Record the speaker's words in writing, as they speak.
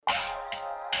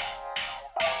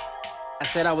I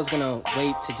said I was gonna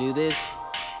wait to do this,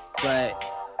 but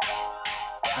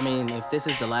I mean, if this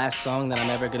is the last song that I'm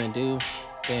ever gonna do,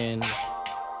 then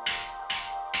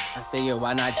I figure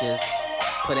why not just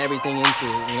put everything into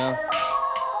it, you know?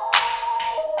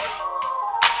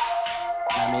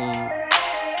 I mean,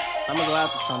 I'm gonna go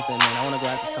out to something, and I wanna go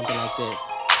out to something like this.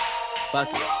 Fuck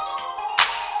it.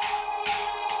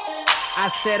 I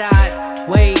said I'd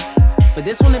wait for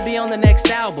this one to be on the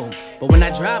next album, but when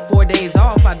I drop 4 days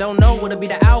off, I don't know what'll be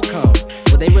the outcome.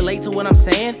 Will they relate to what I'm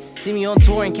saying? See me on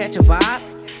tour and catch a vibe?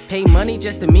 Pay money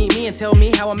just to meet me and tell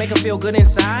me how I make them feel good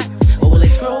inside? Or will they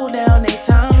scroll down their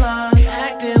timeline,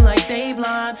 acting like they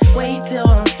blind? Wait till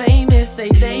I'm famous, say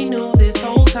they knew this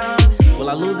whole time. Will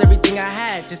I lose everything I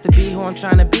had just to be who I'm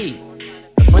trying to be?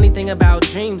 The funny thing about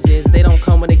dreams is they don't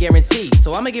come with a guarantee.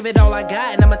 So I'ma give it all I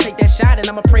got, and I'ma take that shot, and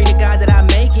I'ma pray to God that I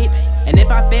make it. And if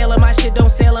I fail and my shit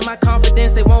don't sell and my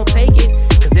confidence, they won't take it.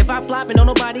 Cause if I flop and don't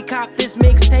nobody cop this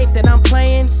mixtape that I'm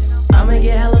playing, I'ma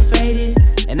get hella faded,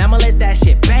 and I'ma let that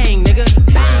shit bang, nigga.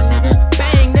 Bang, nigga,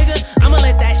 bang, nigga. I'ma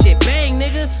let that shit bang,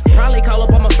 nigga. Probably call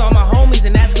up almost all my homies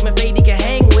and ask them if they can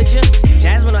hang with ya.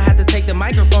 Jasmine will have to take the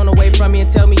microphone away from me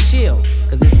and tell me chill,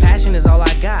 cause this passion is all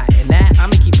I got, and that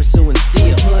I'ma keep pursuing still.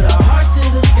 Put our hearts in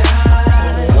the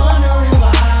sky, wondering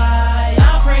why.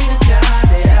 I pray to God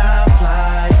that I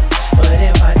fly, but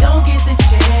if I don't get the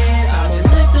chance, I'll just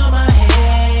lift up my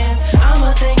hands.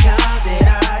 I'ma thank God that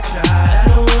I tried. I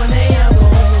know one day I'm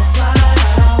gonna fly,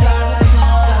 fly, fly,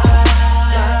 fly,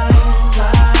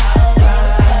 fly.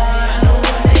 I know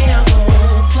one day I'm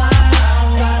gonna fly,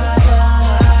 fly, fly,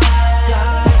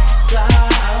 fly,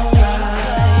 fly. I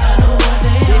know one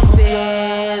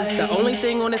day This is the only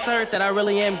thing on this earth that I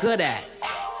really am good at.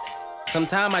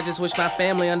 Sometimes I just wish my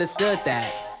family understood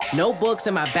that. No books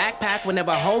in my backpack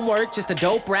whenever homework, just a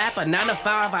dope rap, a 9 to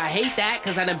 5, I hate that,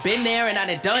 cause I done been there and I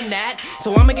done done that.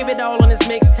 So I'ma give it all on this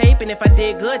mixtape, and if I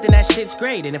did good, then that shit's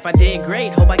great. And if I did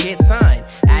great, hope I get signed.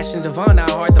 Ashton Devon, not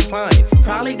hard to find.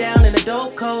 Probably down in the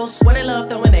dope coast, where they love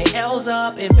throwing their L's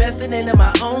up. Investing into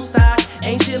my own side,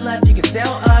 ain't shit left, you can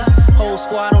sell us. Whole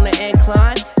squad on the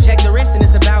incline, check the wrist and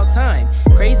it's about time.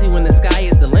 Crazy when the sky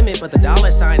is the limit, but the dollar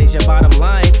sign is your bottom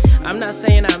line. I'm not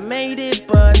saying I made it,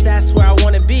 but that's where I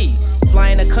wanna be.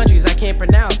 Flying to countries I can't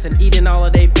pronounce and eating all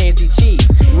of they fancy cheese.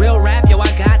 Real rap, yo,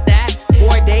 I got that.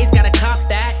 4 days, gotta cop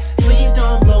that. Please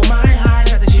don't blow my high,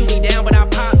 try to shoot me down, but I'll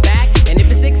pop back. And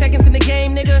if it's 6 seconds in the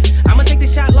game, nigga, I'ma take the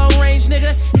shot long range,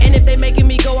 nigga. And if they making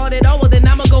me go out at all, well, then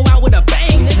I'ma go out with a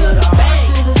bang, nigga. Put our hearts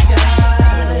in the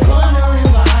sky,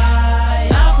 wondering why.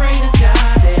 I pray to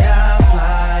God that I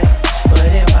fly,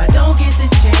 but if I don't get the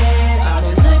chance, I'll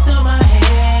just lift up my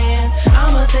hands.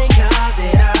 I'ma thank God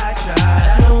that I tried.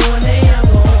 I know one day I'm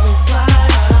gonna fly,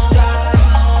 fly,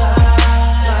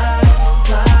 fly, fly,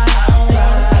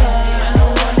 fly. I know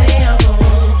one day I'm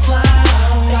gonna fly,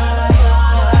 fly,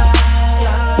 fly,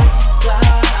 fly, fly.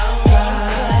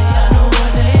 I know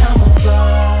one day I'm gonna fly.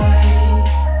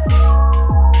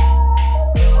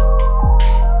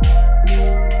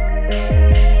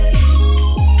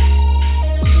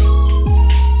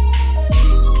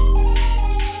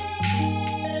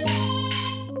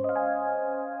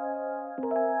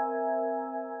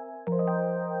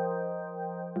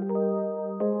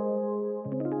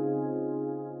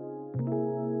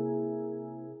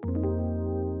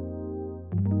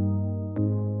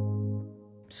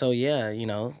 So yeah,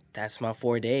 that's my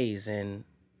 4 days, and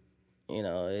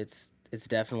it's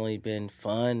definitely been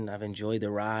fun. I've enjoyed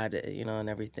the ride, and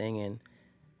everything,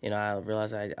 and I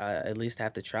realize I at least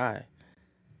have to try,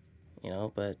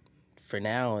 but for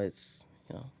now it's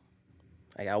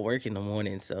I got work in the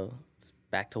morning, so it's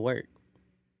back to work.